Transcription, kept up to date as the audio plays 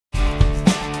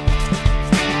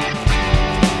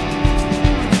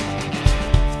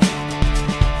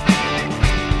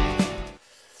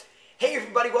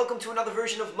to another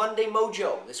version of Monday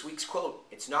Mojo. This week's quote,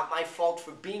 "It's not my fault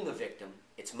for being a victim,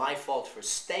 it's my fault for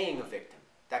staying a victim."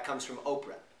 That comes from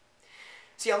Oprah.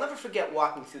 See, I'll never forget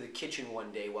walking through the kitchen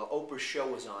one day while Oprah's show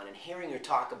was on and hearing her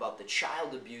talk about the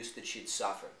child abuse that she'd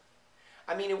suffered.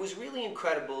 I mean, it was really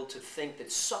incredible to think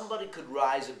that somebody could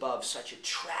rise above such a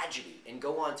tragedy and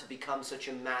go on to become such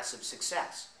a massive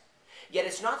success. Yet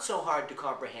it's not so hard to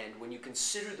comprehend when you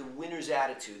consider the winner's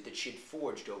attitude that she'd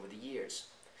forged over the years.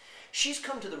 She's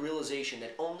come to the realization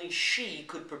that only she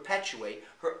could perpetuate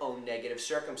her own negative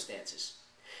circumstances.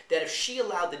 That if she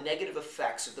allowed the negative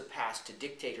effects of the past to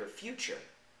dictate her future,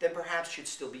 then perhaps she'd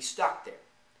still be stuck there.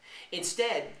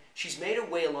 Instead, she's made her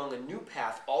way along a new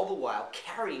path, all the while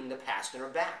carrying the past in her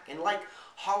back. And like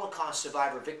Holocaust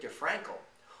survivor Viktor Frankl,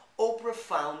 Oprah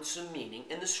found some meaning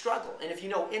in the struggle. And if you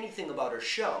know anything about her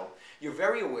show, you're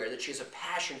very aware that she has a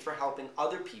passion for helping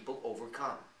other people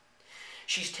overcome.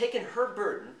 She's taken her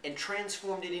burden and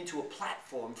transformed it into a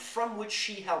platform from which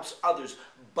she helps others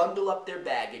bundle up their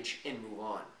baggage and move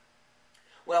on.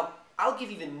 Well, I'll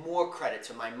give even more credit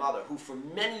to my mother, who for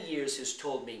many years has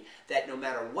told me that no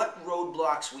matter what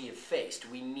roadblocks we have faced,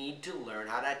 we need to learn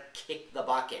how to kick the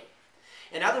bucket.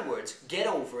 In other words, get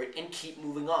over it and keep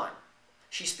moving on.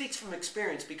 She speaks from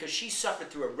experience because she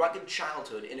suffered through a rugged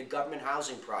childhood in a government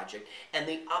housing project and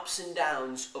the ups and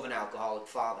downs of an alcoholic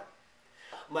father.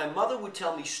 My mother would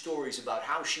tell me stories about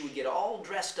how she would get all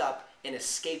dressed up and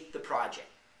escape the project.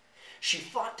 She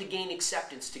fought to gain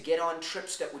acceptance, to get on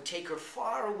trips that would take her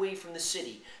far away from the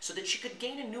city so that she could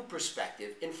gain a new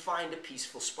perspective and find a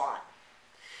peaceful spot.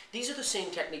 These are the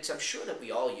same techniques I'm sure that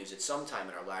we all use at some time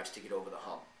in our lives to get over the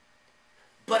hump.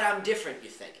 But I'm different,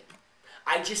 you're thinking.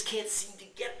 I just can't seem to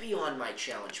get beyond my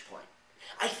challenge point.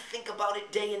 I think about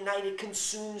it day and night, it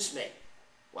consumes me.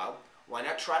 Well, why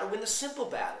not try to win the simple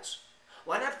battles?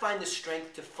 Why not find the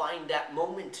strength to find that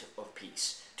moment of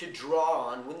peace, to draw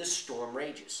on when the storm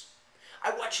rages? I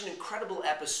watched an incredible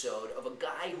episode of a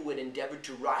guy who had endeavored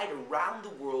to ride around the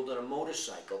world on a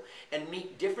motorcycle and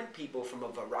meet different people from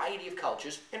a variety of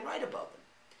cultures and write about them.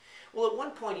 Well, at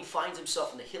one point he finds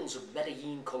himself in the hills of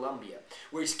Medellin, Colombia,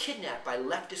 where he's kidnapped by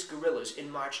leftist guerrillas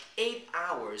and marched 8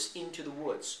 hours into the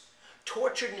woods.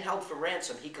 Tortured and held for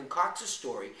ransom, he concocts a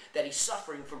story that he's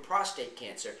suffering from prostate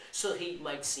cancer so he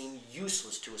might seem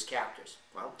useless to his captors.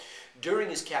 Well, during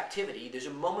his captivity, there's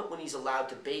a moment when he's allowed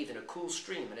to bathe in a cool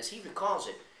stream, and as he recalls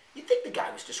it, you'd think the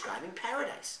guy was describing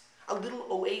paradise, a little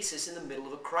oasis in the middle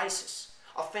of a crisis.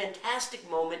 A fantastic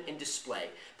moment and display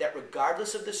that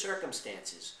regardless of the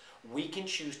circumstances, we can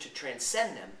choose to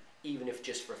transcend them, even if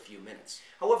just for a few minutes.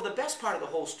 However, the best part of the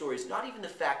whole story is not even the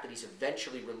fact that he's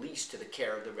eventually released to the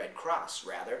care of the Red Cross.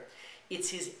 Rather,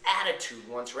 it's his attitude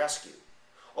once rescued.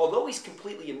 Although he's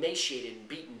completely emaciated and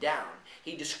beaten down,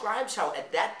 he describes how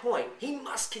at that point he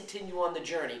must continue on the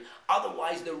journey,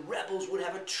 otherwise the rebels would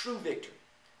have a true victory.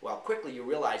 Well, quickly you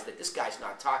realize that this guy's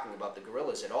not talking about the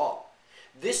guerrillas at all.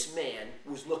 This man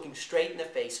was looking straight in the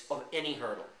face of any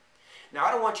hurdle. Now,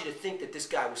 I don't want you to think that this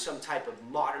guy was some type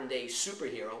of modern-day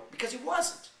superhero, because he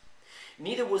wasn't.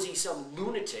 Neither was he some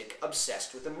lunatic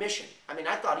obsessed with a mission. I mean,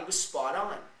 I thought he was spot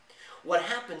on. What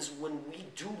happens when we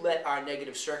do let our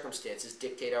negative circumstances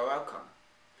dictate our outcome?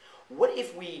 What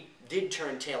if we did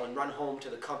turn tail and run home to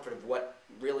the comfort of what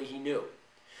really he knew?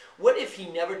 What if he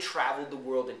never traveled the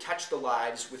world and touched the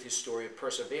lives with his story of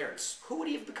perseverance? Who would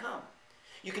he have become?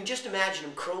 You can just imagine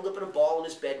him curled up in a ball in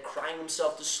his bed, crying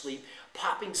himself to sleep,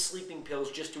 popping sleeping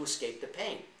pills just to escape the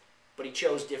pain. But he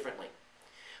chose differently.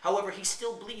 However, he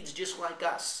still bleeds just like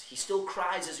us. He still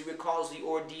cries as he recalls the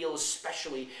ordeal,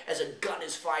 especially as a gun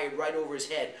is fired right over his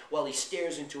head while he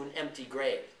stares into an empty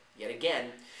grave. Yet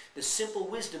again, the simple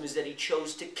wisdom is that he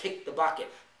chose to kick the bucket.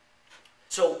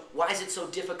 So why is it so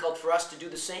difficult for us to do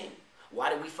the same?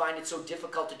 Why do we find it so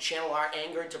difficult to channel our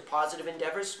anger into positive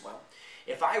endeavors? Well,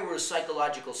 if I were a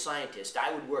psychological scientist,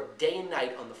 I would work day and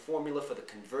night on the formula for the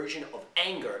conversion of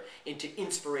anger into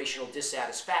inspirational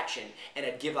dissatisfaction, and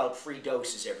I'd give out free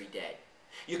doses every day.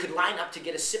 You could line up to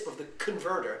get a sip of the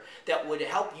converter that would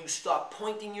help you stop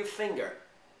pointing your finger.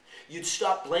 You'd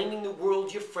stop blaming the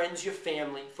world, your friends, your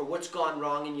family for what's gone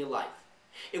wrong in your life.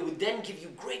 It would then give you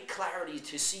great clarity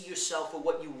to see yourself for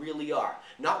what you really are,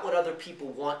 not what other people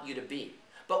want you to be,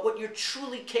 but what you're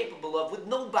truly capable of with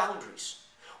no boundaries,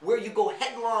 where you go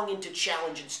headlong into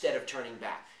challenge instead of turning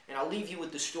back. And I'll leave you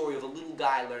with the story of a little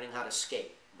guy learning how to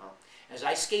skate. Well, as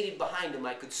I skated behind him,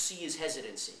 I could see his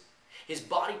hesitancy. His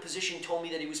body position told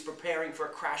me that he was preparing for a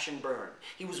crash and burn.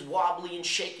 He was wobbly and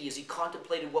shaky as he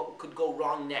contemplated what could go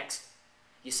wrong next.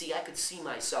 You see, I could see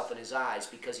myself in his eyes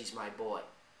because he's my boy.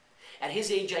 At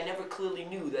his age, I never clearly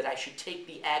knew that I should take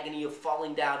the agony of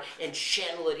falling down and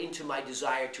channel it into my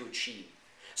desire to achieve.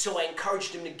 So I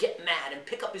encouraged him to get mad and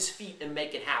pick up his feet and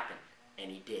make it happen.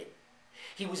 And he did.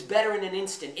 He was better in an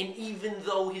instant, and even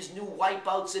though his new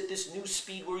wipeouts at this new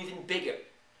speed were even bigger,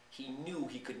 he knew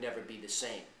he could never be the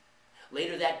same.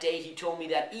 Later that day, he told me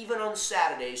that even on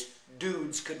Saturdays,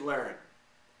 dudes could learn.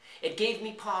 It gave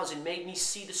me pause and made me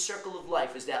see the circle of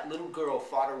life as that little girl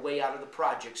fought her way out of the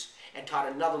projects and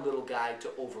taught another little guy to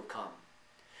overcome.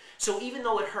 So even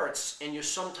though it hurts and you're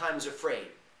sometimes afraid,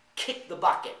 kick the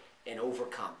bucket and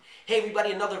overcome. Hey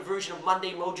everybody, another version of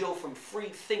Monday Mojo from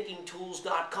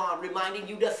freethinkingtools.com reminding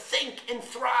you to think and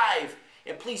thrive.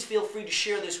 And please feel free to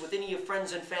share this with any of your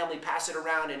friends and family. Pass it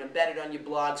around and embed it on your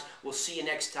blogs. We'll see you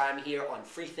next time here on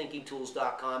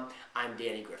freethinkingtools.com. I'm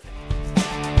Danny Griffin.